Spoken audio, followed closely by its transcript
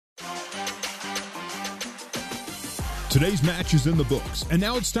Today's match is in the books, and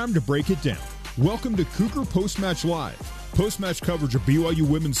now it's time to break it down. Welcome to Cougar Post-Match Live. Post-match coverage of BYU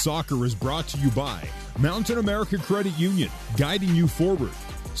women's soccer is brought to you by Mountain America Credit Union, guiding you forward.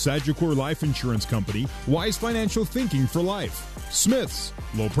 Sagicor Life Insurance Company, wise financial thinking for life. Smith's,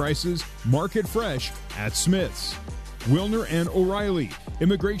 low prices, market fresh at Smith's. Wilner and O'Reilly,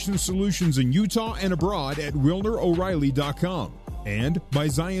 immigration solutions in Utah and abroad at WilnerO'Reilly.com. And by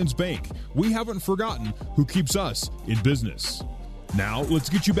Zions Bank, we haven't forgotten who keeps us in business. Now, let's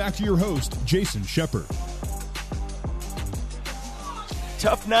get you back to your host, Jason Shepard.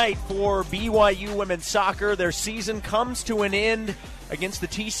 Tough night for BYU women's soccer. Their season comes to an end against the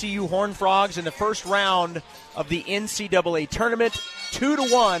TCU Horned Frogs in the first round of the NCAA tournament.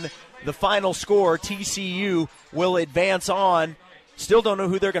 2-1, the final score. TCU will advance on. Still don't know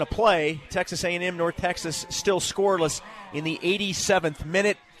who they're going to play. Texas A&M, North Texas, still scoreless in the 87th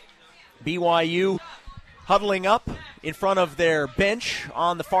minute. BYU huddling up in front of their bench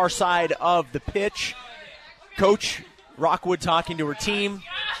on the far side of the pitch. Coach Rockwood talking to her team.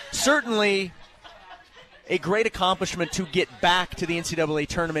 Certainly a great accomplishment to get back to the NCAA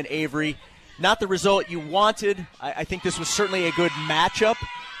tournament, Avery. Not the result you wanted. I think this was certainly a good matchup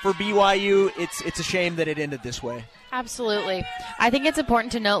for BYU. It's a shame that it ended this way. Absolutely. I think it's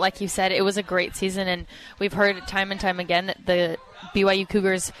important to note, like you said, it was a great season, and we've heard time and time again that the BYU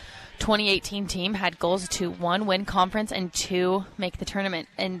Cougars 2018 team had goals to, 1, win conference, and 2, make the tournament.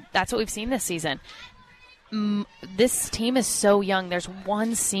 And that's what we've seen this season. This team is so young. There's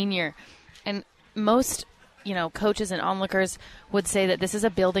 1 senior. And most, coaches and onlookers would say that this is a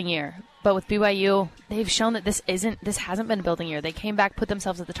building year. But with BYU, they've shown that this hasn't been a building year. They came back, put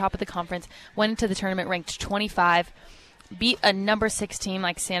themselves at the top of the conference, went into the tournament ranked 25, beat a number 6 team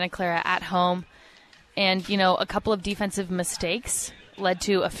like Santa Clara at home, and, a couple of defensive mistakes led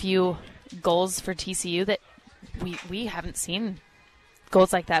to a few goals for TCU that we haven't seen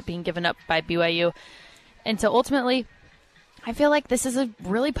goals like that being given up by BYU. And so ultimately, I feel like this is a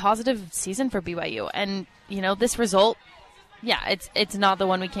really positive season for BYU. And, this result, it's not the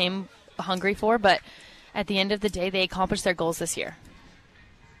one we came hungry for, but at the end of the day, they accomplished their goals this year.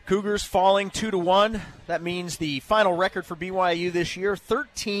 Cougars falling 2-1. That means the final record for BYU this year,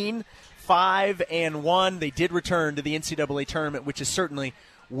 13-5-1. They did return to the NCAA tournament, which is certainly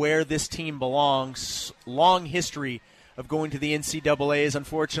where this team belongs. Long history of going to the NCAAs,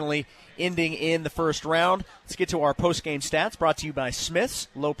 unfortunately ending in the first round. Let's get to our post-game stats, brought to you by Smith's.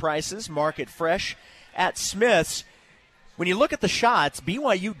 Low prices, market fresh at Smith's. When you look at the shots,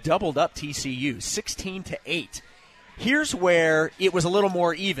 BYU doubled up TCU, 16-8. Here's where it was a little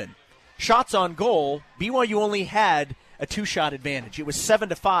more even. Shots on goal, BYU only had a 2-shot advantage. It was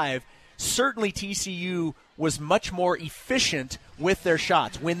 7-5. Certainly TCU was much more efficient with their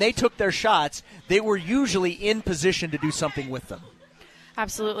shots. When they took their shots, they were usually in position to do something with them.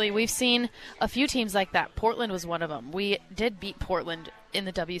 Absolutely. We've seen a few teams like that. Portland was one of them. We did beat Portland in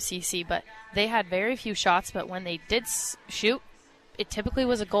the WCC, but they had very few shots, but when they did shoot, it typically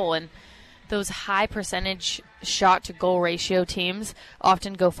was a goal. And those high percentage shot-to-goal ratio teams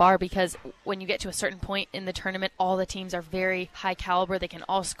often go far because when you get to a certain point in the tournament, all the teams are very high caliber. They can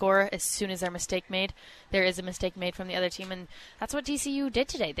all score as soon as there is a mistake made from the other team, and that's what TCU did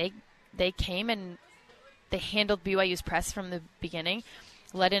today. They came and they handled BYU's press from the beginning,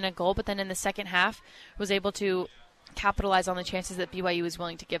 let in a goal, but then in the second half was able to capitalize on the chances that BYU was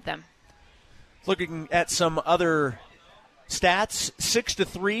willing to give them. Looking at some other stats,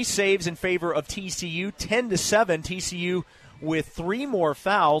 6-3 saves in favor of TCU, 10-7 TCU with 3 more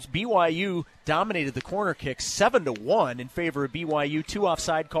fouls. BYU dominated the corner kick, 7-1 in favor of BYU, 2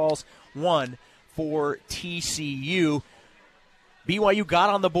 offside calls, 1 for TCU. BYU got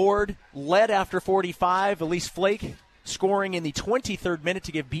on the board, led after 45. Elise Flake scoring in the 23rd minute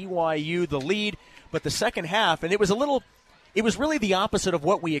to give BYU the lead. But the second half, and it was really the opposite of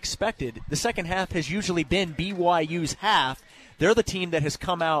what we expected. The second half has usually been BYU's half. They're the team that has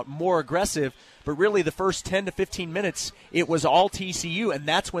come out more aggressive. But really the first 10 to 15 minutes, it was all TCU, and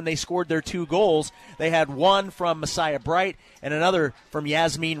that's when they scored their 2 goals. They had one from Messiah Bright and another from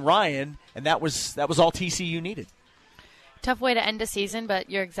Yasmin Ryan, and that was all TCU needed. Tough way to end a season, but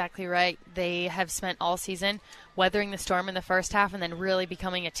you're exactly right. They have spent all season weathering the storm in the first half and then really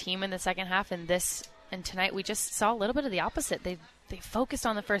becoming a team in the second half. And tonight we just saw a little bit of the opposite. They focused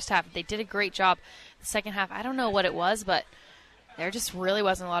on the first half. They did a great job. The second half, I don't know what it was, but there just really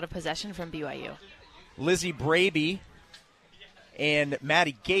wasn't a lot of possession from BYU. Lizzie Braby and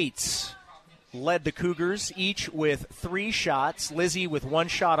Maddie Gates led the Cougars, each with 3 shots. Lizzie with 1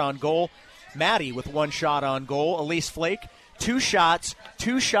 shot on goal. Maddie with 1 shot on goal. Elise Flake, two shots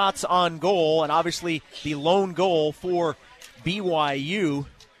on goal, and obviously the lone goal for BYU.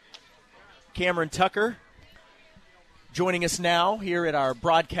 Cameron Tucker joining us now here at our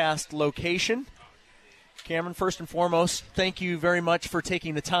broadcast location. Cameron, first and foremost, thank you very much for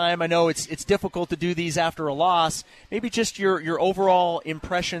taking the time. I know it's difficult to do these after a loss. Maybe just your overall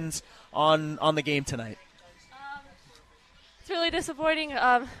impressions on the game tonight. It's really disappointing.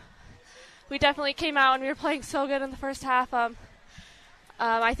 We definitely came out and we were playing so good in the first half.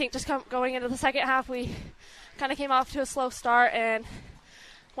 I think just going into the second half, we kind of came off to a slow start, and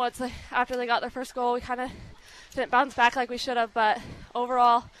after they got their first goal, we kind of didn't bounce back like we should have. But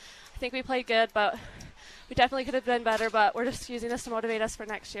overall, I think we played good, but we definitely could have been better, but we're just using this to motivate us for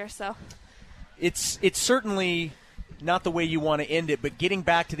next year. So it's certainly not the way you want to end it, but getting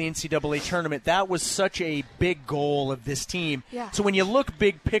back to the NCAA tournament, that was such a big goal of this team. Yeah. So when you look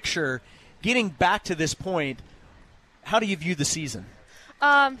big picture, getting back to this point, how do you view the season?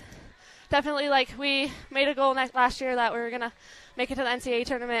 Definitely, we made a goal last year that we were going to make it to the NCAA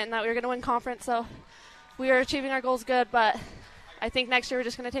tournament and that we were going to win conference, so we were achieving our goals good, but I think next year we're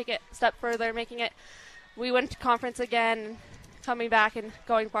just going to take it a step further, making it we went to conference again, coming back and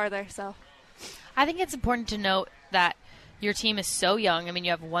going farther. So I think it's important to note that your team is so young. I mean,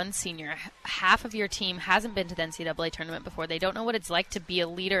 you have one senior. Half of your team hasn't been to the NCAA tournament before. They don't know what it's like to be a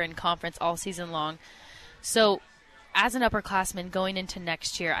leader in conference all season long. So as an upperclassman going into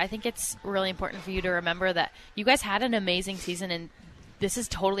next year, I think it's really important for you to remember that you guys had an amazing season, and this is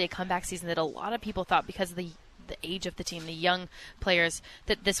totally a comeback season that a lot of people thought, because of the age of the team, the young players,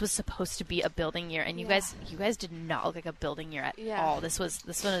 that this was supposed to be a building year, and you guys did not look like a building year at all. This was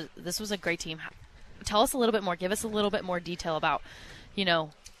a great team. Tell us a little bit more. Give us a little bit more detail about,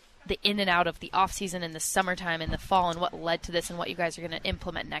 the in and out of the off season and the summertime and the fall, and what led to this, and what you guys are going to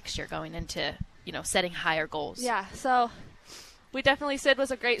implement next year going into setting higher goals. Yeah. So we definitely, Sid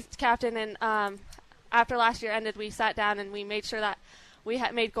was a great captain, and after last year ended, we sat down and we made sure that we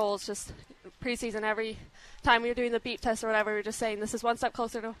had made goals just preseason. Every time we were doing the beep test or whatever, we were just saying, this is one step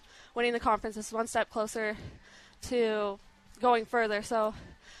closer to winning the conference. This is one step closer to going further. So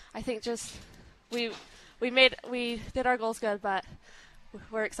I think just we did our goals good, but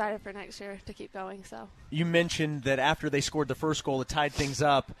we're excited for next year to keep going. So you mentioned that after they scored the first goal, it tied things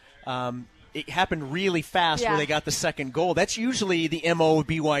up. It happened really fast where they got the second goal. That's usually the MO of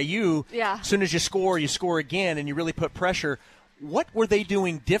BYU. Yeah. As soon as you score again, and you really put pressure. What were they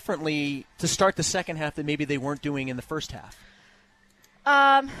doing differently to start the second half that maybe they weren't doing in the first half?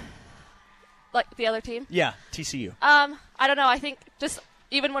 Like the other team? Yeah, TCU. I don't know. I think just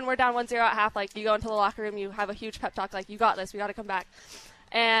even when we're down 1-0 at half, you go into the locker room, you have a huge pep talk, you got this, we got to come back.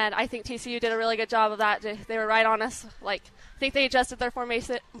 And I think TCU did a really good job of that. They were right on us. I think they adjusted their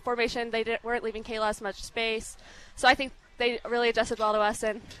formation. They weren't leaving Kayla as much space. So I think they really adjusted well to us,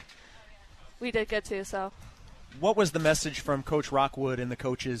 and we did good too. So. What was the message from Coach Rockwood and the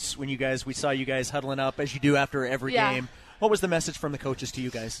coaches when we saw you guys huddling up as you do after every game? What was the message from the coaches to you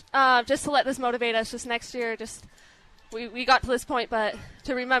guys? Just to let this motivate us. Just next year, we got to this point, but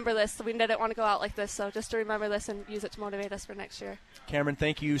to remember this, we didn't want to go out like this. So just to remember this and use it to motivate us for next year. Cameron,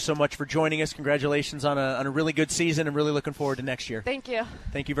 thank you so much for joining us. Congratulations on a really good season, and really looking forward to next year. Thank you.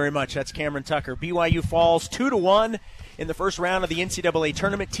 Thank you very much. That's Cameron Tucker. BYU falls 2-1 in the first round of the NCAA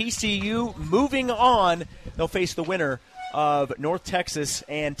tournament. TCU moving on. They'll face the winner of North Texas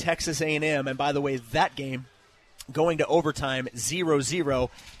and Texas A&M. And by the way, that game going to overtime 0-0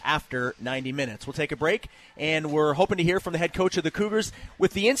 after 90 minutes. We'll take a break, and we're hoping to hear from the head coach of the Cougars.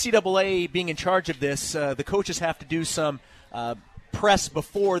 With the NCAA being in charge of this, the coaches have to do some press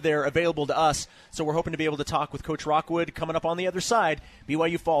before they're available to us. So we're hoping to be able to talk with Coach Rockwood coming up on the other side.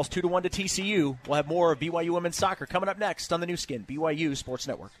 BYU falls 2-1 to TCU. We'll have more of BYU women's soccer coming up next on the new skin, BYU Sports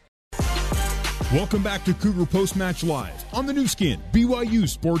Network. Welcome back to Cougar Post-Match Live on the new skin, BYU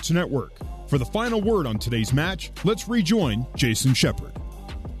Sports Network. For the final word on today's match, let's rejoin Jason Shepard.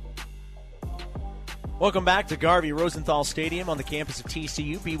 Welcome back to Garvey Rosenthal Stadium on the campus of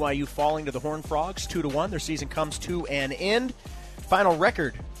TCU. BYU falling to the Horned Frogs 2-1. Their season comes to an end. Final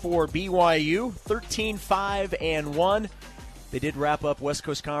record for BYU, 13-5-1. They did wrap up West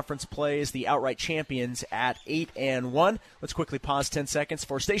Coast Conference play as the outright champions at 8-1. Let's quickly pause 10 seconds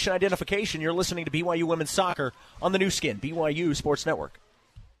for station identification. You're listening to BYU Women's Soccer on the new skin, BYU Sports Network.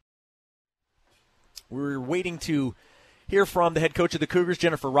 We're waiting to hear from the head coach of the Cougars,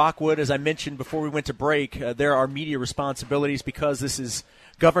 Jennifer Rockwood. As I mentioned before we went to break, there are media responsibilities because this is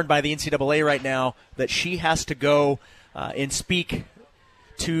governed by the NCAA right now, that she has to go and speak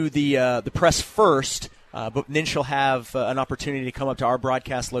to the press first, but then she'll have an opportunity to come up to our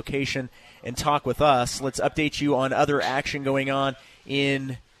broadcast location and talk with us. Let's update you on other action going on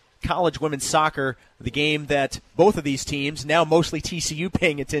in college women's soccer. The game that both of these teams, now mostly TCU,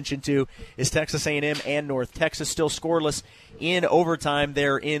 paying attention to is Texas A&M and North Texas, still scoreless in overtime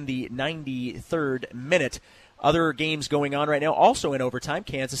there in the 93rd minute. Other games going on right now, also in overtime.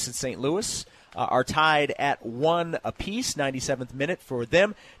 Kansas and St. Louis are tied at 1 apiece, 97th minute for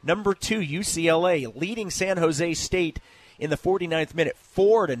them. Number 2, UCLA, leading San Jose State in the 49th minute,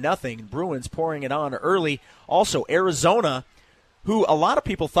 4-0. Bruins pouring it on early. Also, Arizona, who a lot of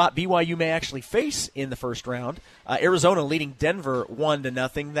people thought BYU may actually face in the first round. Arizona leading Denver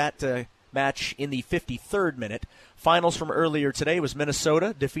 1-0. That match in the 53rd minute. Finals from earlier today was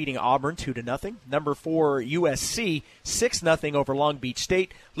Minnesota defeating Auburn 2-0. Number 4, USC 6-0 over Long Beach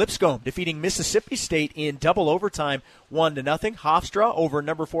State. Lipscomb defeating Mississippi State in double overtime 1-0. Hofstra over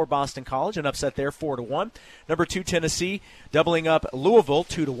number 4 Boston College, an upset there 4-1. Number 2 Tennessee doubling up Louisville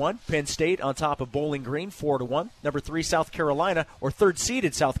 2-1. Penn State on top of Bowling Green 4-1. Number 3 South Carolina, or third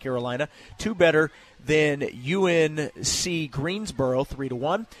seeded South Carolina, 2 better than UNC Greensboro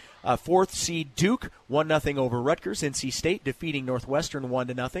 3-1. 4th seed Duke 1-0 over Rutgers. NC State defeating Northwestern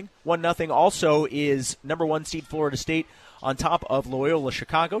 1-0. 1-0 also is number 1 seed Florida State on top of Loyola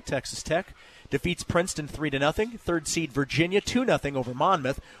Chicago. Texas Tech defeats Princeton 3-0. 3rd seed Virginia 2-0 over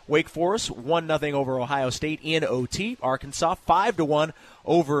Monmouth. Wake Forest 1-0 over Ohio State in OT. Arkansas 5-1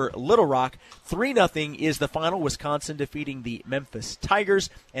 over Little Rock. 3-0 is the final. Wisconsin defeating the Memphis Tigers.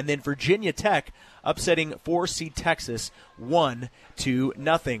 And then Virginia Tech upsetting 4 seed Texas 1-0.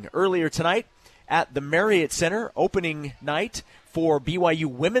 Earlier tonight at the Marriott Center, opening night for BYU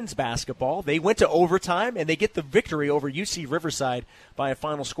women's basketball. They went to overtime, and they get the victory over UC Riverside by a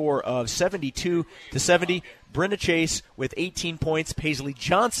final score of 72-70. Brenna Chase with 18 points, Paisley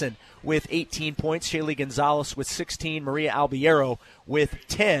Johnson with 18 points, Shaylee Gonzalez with 16, Maria Albiero with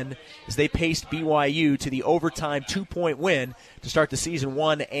 10, as they paced BYU to the overtime 2-point win to start the season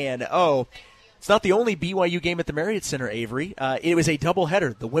 1-0. It's not the only BYU game at the Marriott Center, Avery. It was a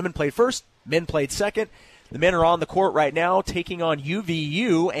doubleheader. The women played first, men played second. The men are on the court right now taking on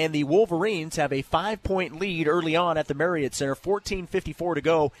UVU, and the Wolverines have a 5-point lead early on at the Marriott Center. 14:54 to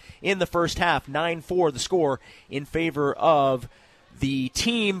go in the first half. 9-4 the score in favor of the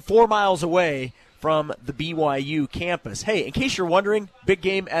team 4 miles away from the BYU campus. Hey, in case you're wondering, big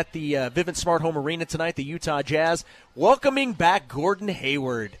game at the Vivint Smart Home Arena tonight, the Utah Jazz welcoming back Gordon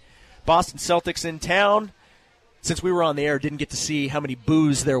Hayward. Boston Celtics in town. Since we were on the air, didn't get to see how many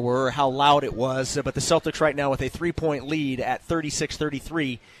boos there were or how loud it was, but the Celtics right now with a 3-point lead at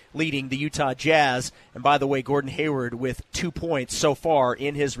 36-33, leading the Utah Jazz. And by the way, Gordon Hayward with 2 points so far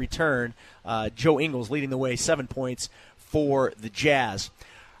in his return. Joe Ingles leading the way, 7 points for the Jazz.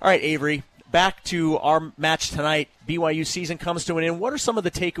 All right, Avery, back to our match tonight. BYU season comes to an end. What are some of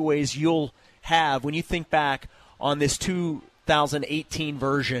the takeaways you'll have when you think back on this 2018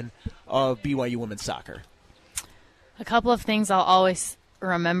 version of BYU women's soccer? A couple of things I'll always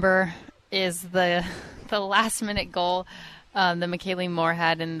remember is the last-minute goal that McKaylee Moore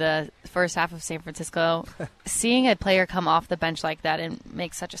had in the first half of San Francisco. Seeing a player come off the bench like that and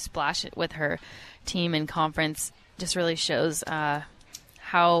make such a splash with her team in conference just really shows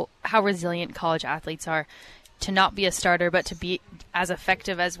how resilient college athletes are. To not be a starter, but to be as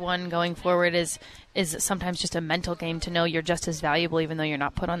effective as one going forward is sometimes just a mental game, to know you're just as valuable even though you're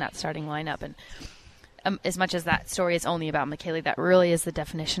not put on that starting lineup. And as much as that story is only about McKaylee, that really is the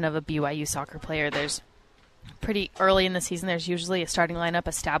definition of a BYU soccer player. There's pretty early in the season, there's usually a starting lineup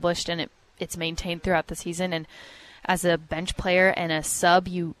established, and it's maintained throughout the season. And as a bench player and a sub,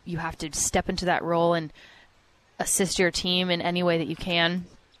 you have to step into that role and assist your team in any way that you can.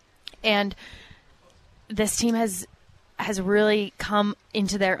 And this team has really come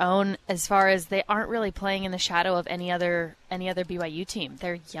into their own as far as they aren't really playing in the shadow of any other BYU team.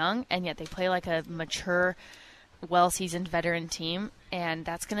 They're young, and yet they play like a mature, well-seasoned veteran team, and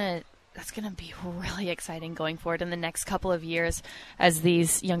that's gonna be really exciting going forward in the next couple of years as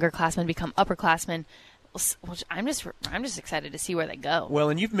these younger classmen become upperclassmen. Which I'm just excited to see where they go. Well,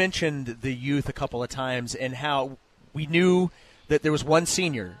 and you've mentioned the youth a couple of times and how we knew that there was one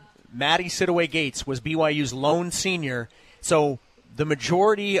senior. Maddie Sidaway Gates was BYU's lone senior, so the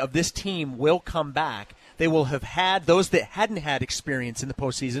majority of this team will come back. They will have had those that hadn't had experience in the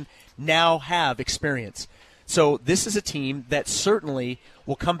postseason now have experience. So this is a team that certainly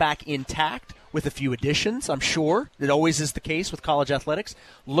will come back intact with a few additions, I'm sure. It always is the case with college athletics,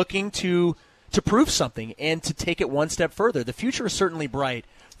 looking to prove something and to take it one step further. The future is certainly bright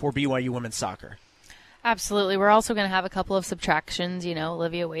for BYU women's soccer. Absolutely. We're also going to have a couple of subtractions.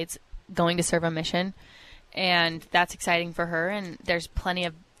 Olivia Wade's going to serve a mission, and that's exciting for her. And there's plenty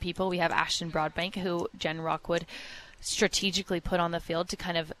of people. We have Ashton Broadbank, who Jen Rockwood strategically put on the field to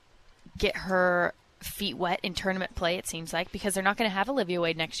kind of get her feet wet in tournament play, it seems like, because they're not going to have Olivia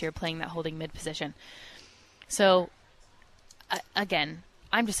Wade next year playing that holding mid position. So, again,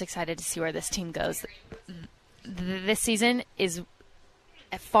 I'm just excited to see where this team goes. This season is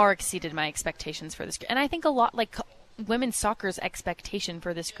far exceeded my expectations for this. And I think a lot, like women's soccer's expectation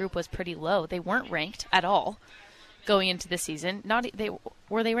for this group was pretty low. They weren't ranked at all going into the season.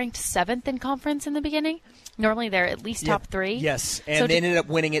 Were they ranked 7th in conference in the beginning? Normally they're at least top 3. Yes, and they ended up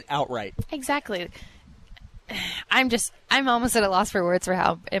winning it outright. Exactly. I'm almost at a loss for words for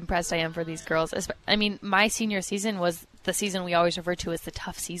how impressed I am for these girls. I mean, my senior season was the season we always refer to as the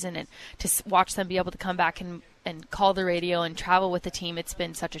tough season, and to watch them be able to come back and call the radio and travel with the team, it's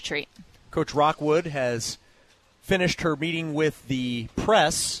been such a treat. Coach Rockwood has finished her meeting with the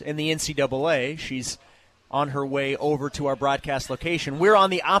press in the NCAA. She's on her way over to our broadcast location. We're on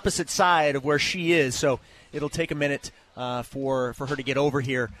the opposite side of where she is, so it'll take a minute for her to get over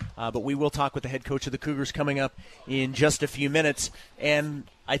here. But we will talk with the head coach of the Cougars coming up in just a few minutes. And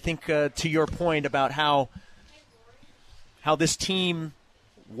I think to your point about how this team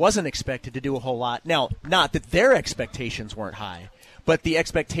wasn't expected to do a whole lot. Now, not that their expectations weren't high, but the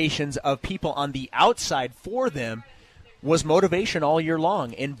expectations of people on the outside for them was motivation all year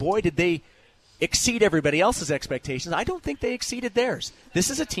long. And boy, did they exceed everybody else's expectations. I don't think they exceeded theirs. This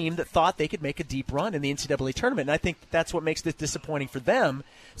is a team that thought they could make a deep run in the NCAA tournament, and I think that's what makes this disappointing for them.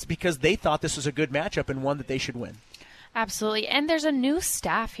 It's because they thought this was a good matchup and one that they should win. Absolutely. And there's a new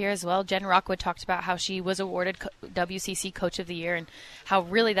staff here as well. Jen Rockwood talked about how she was awarded WCC Coach of the Year and how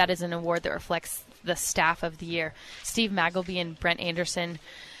really that is an award that reflects the staff of the year. Steve Magleby and Brent Anderson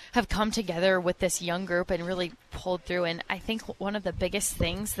have come together with this young group and really pulled through. And I think one of the biggest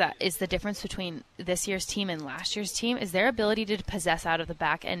things that is the difference between this year's team and last year's team is their ability to possess out of the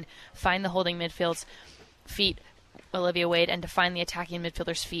back and find the holding midfield's feet, Olivia Wade, and to find the attacking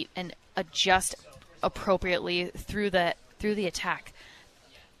midfielder's feet and adjust appropriately through the attack.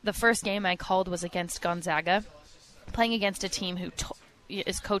 The first game I called was against Gonzaga, playing against a team who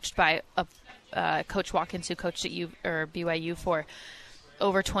is coached by Coach Watkins, who coached at BYU for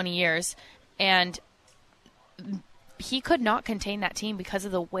over 20 years, and he could not contain that team because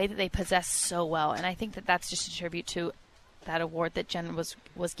of the way that they possess so well. And I think that that's just a tribute to that award that Jen was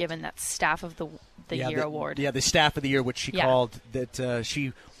given, that Staff of the Year award. Yeah, the Staff of the Year, which she called, that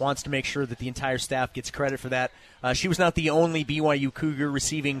she wants to make sure that the entire staff gets credit for that. She was not the only BYU Cougar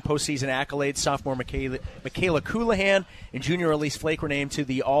receiving postseason accolades. Sophomore Michaela Coulihan and junior Elise Flake were named to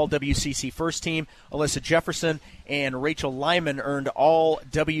the All-WCC first team. Alyssa Jefferson and Rachel Lyman earned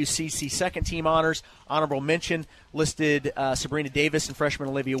All-WCC second team honors. Honorable mention listed Sabrina Davis and freshman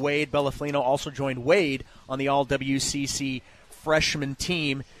Olivia Wade. Bella Flino also joined Wade on the All-WCC freshman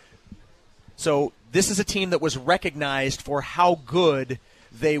team. So this is a team that was recognized for how good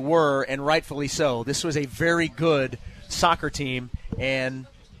they were, and rightfully so. This was a very good soccer team, and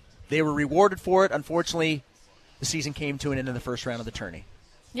they were rewarded for it. Unfortunately, the season came to an end in the first round of the tourney.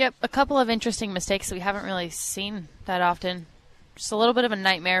 Yep, a couple of interesting mistakes that we haven't really seen that often. Just a little bit of a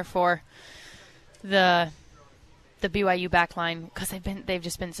nightmare for the BYU back line because they've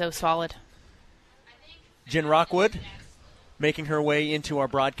just been so solid. Jen Rockwood making her way into our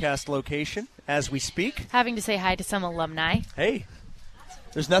broadcast location as we speak. Having to say hi to some alumni. Hey,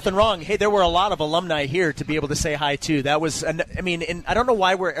 there's nothing wrong. Hey, there were a lot of alumni here to be able to say hi to. That was, and I don't know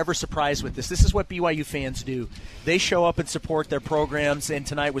why we're ever surprised with this. This is what BYU fans do. They show up and support their programs, and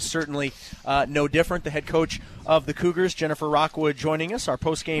tonight was certainly no different. The head coach of the Cougars, Jennifer Rockwood, joining us. Our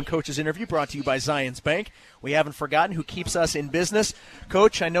post-game coaches interview brought to you by Zions Bank. We haven't forgotten who keeps us in business.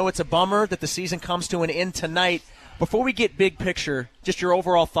 Coach, I know it's a bummer that the season comes to an end tonight. Before we get big picture, just your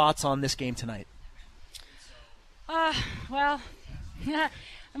overall thoughts on this game tonight. Yeah,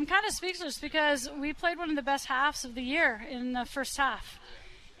 I'm kind of speechless because we played one of the best halves of the year in the first half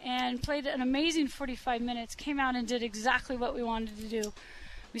and played an amazing 45 minutes, came out and did exactly what we wanted to do.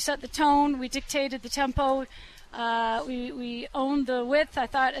 We set the tone, we dictated the tempo, we owned the width. I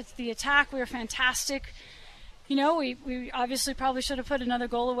thought at the attack we were fantastic. You know, we obviously probably should have put another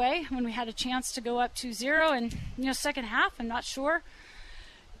goal away when we had a chance to go up 2-0. And, second half, I'm not sure,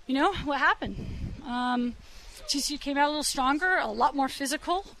 what happened. TCU came out a little stronger, a lot more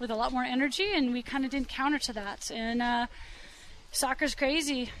physical, with a lot more energy, and we kind of didn't counter to that. And soccer's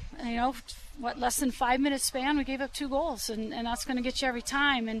crazy. Less than 5 minute span, we gave up 2 goals, and that's going to get you every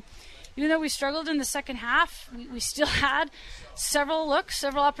time. And even though we struggled in the second half, we still had several looks,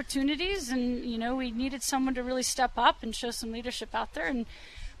 several opportunities, and, we needed someone to really step up and show some leadership out there, and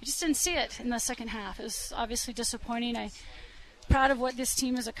we just didn't see it in the second half. It was obviously disappointing. I proud of what this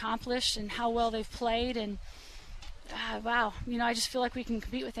team has accomplished and how well they've played. And wow, I just feel like we can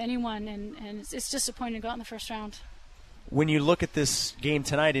compete with anyone, and it's disappointing to go out in the first round. When you look at this game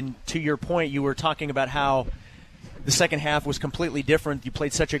tonight, and to your point, you were talking about how the second half was completely different. You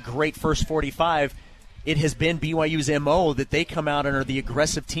played such a great first 45. It has been BYU's MO that they come out and are the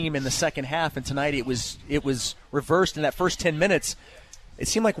aggressive team in the second half, and tonight it was reversed in that first 10 minutes. It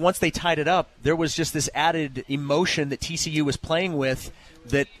seemed like once they tied it up, there was just this added emotion that TCU was playing with,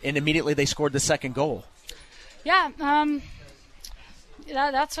 and immediately they scored the second goal. Yeah,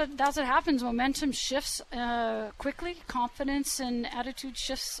 that's what happens. Momentum shifts quickly. Confidence and attitude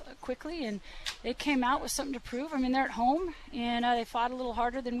shifts quickly, and they came out with something to prove. I mean, they're at home, and they fought a little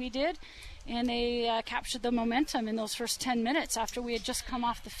harder than we did, and they captured the momentum in those first 10 minutes after we had just come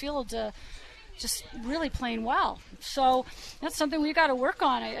off the field, just really playing well. So that's something we got to work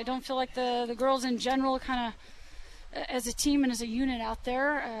on. I don't feel like the girls in general kind of, as a team and as a unit out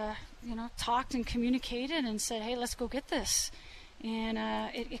there, talked and communicated and said, hey, let's go get this. And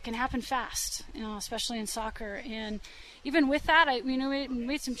it can happen fast, especially in soccer. And even with that, we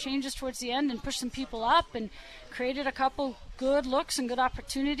made some changes towards the end and pushed some people up and created a couple good looks and good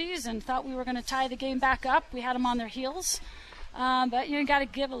opportunities and thought we were going to tie the game back up. We had them on their heels. But you got to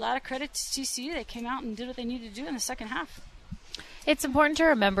give a lot of credit to TCU. They came out and did what they needed to do in the second half. It's important to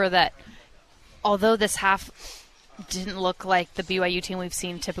remember that although this half didn't look like the BYU team we've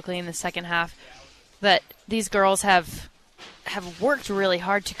seen typically in the second half, that these girls have worked really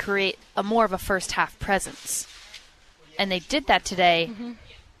hard to create more of a first half presence. And they did that today. Mm-hmm.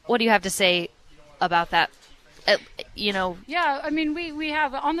 What do you have to say about that? Yeah, I mean, we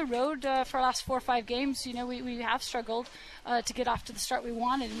have on the road for our last 4 or 5 games, we have struggled to get off to the start we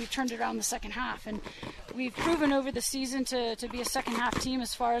wanted, and we've turned it around in the second half. And we've proven over the season to be a second half team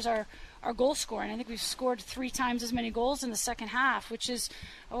as far as our goal scoring. I think we've scored 3 times as many goals in the second half, which is,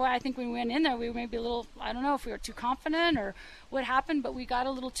 I think when we went in there, we were maybe a little, I don't know if we were too confident or what happened, but we got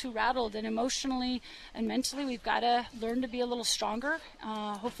a little too rattled. And emotionally and mentally, we've got to learn to be a little stronger.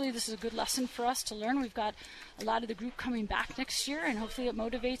 Hopefully this is a good lesson for us to learn. We've got a lot of the group coming back next year, and hopefully it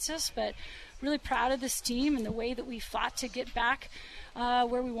motivates us. But really proud of this team and the way that we fought to get back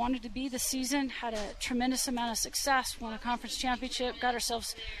where we wanted to be this season. Had a tremendous amount of success, won a conference championship, got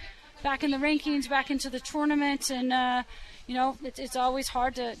ourselves back in the rankings, back into the tournament, and it's always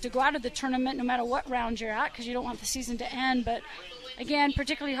hard to go out of the tournament no matter what round you're at because you don't want the season to end. But again,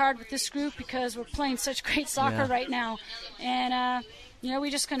 particularly hard with this group because we're playing such great soccer right now, and we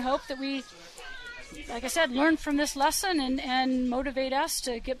just can hope that we, like I said, learn from this lesson and motivate us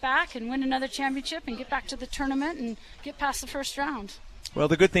to get back and win another championship and get back to the tournament and get past the first round. Well,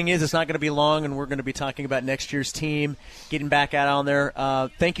 the good thing is it's not going to be long, and we're going to be talking about next year's team, getting back out on there.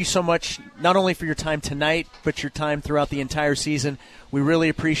 Thank you so much, not only for your time tonight, but your time throughout the entire season. We really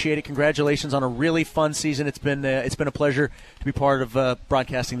appreciate it. Congratulations on a really fun season. It's been a pleasure to be part of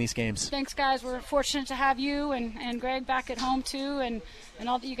broadcasting these games. Thanks, guys. We're fortunate to have you and Greg back at home, too, and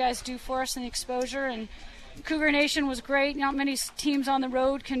all that you guys do for us and the exposure. And Cougar Nation was great. Not many teams on the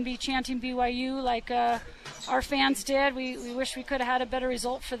road can be chanting BYU like our fans did. We wish we could have had a better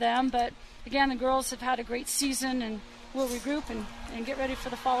result for them. But, again, the girls have had a great season, and we'll regroup and get ready for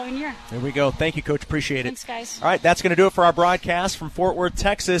the following year. There we go. Thank you, Coach. Appreciate it. Thanks, guys. All right, that's going to do it for our broadcast from Fort Worth,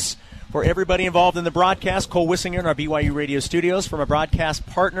 Texas. For everybody involved in the broadcast, Cole Wissinger in our BYU radio studios. From a broadcast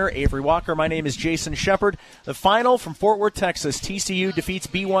partner, Avery Walker, my name is Jason Shepard. The final from Fort Worth, Texas, TCU defeats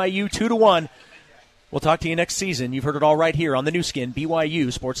BYU 2-1. We'll talk to you next season. You've heard it all right here on the new skin,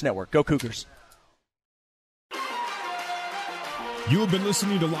 BYU Sports Network. Go Cougars. You have been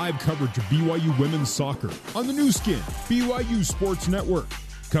listening to live coverage of BYU women's soccer on the new skin, BYU Sports Network.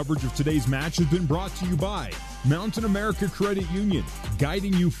 Coverage of today's match has been brought to you by Mountain America Credit Union,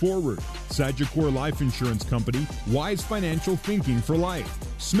 guiding you forward. Sagicor Life Insurance Company, wise financial thinking for life.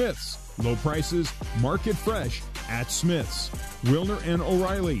 Smith's, low prices, market fresh at Smith's. Wilner and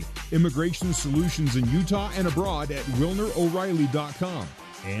O'Reilly, immigration solutions in Utah and abroad at WilnerO'Reilly.com.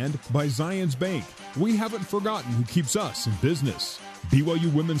 And by Zions Bank, we haven't forgotten who keeps us in business.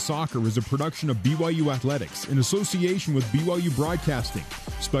 BYU Women's Soccer is a production of BYU Athletics in association with BYU Broadcasting.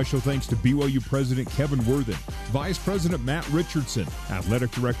 Special thanks to BYU President Kevin Worthen, Vice President Matt Richardson, Athletic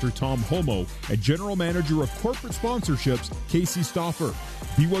Director Tom Homo, and General Manager of Corporate Sponsorships Casey Stauffer.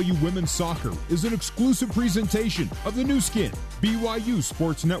 BYU Women's Soccer is an exclusive presentation of the new skin, BYU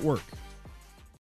Sports Network.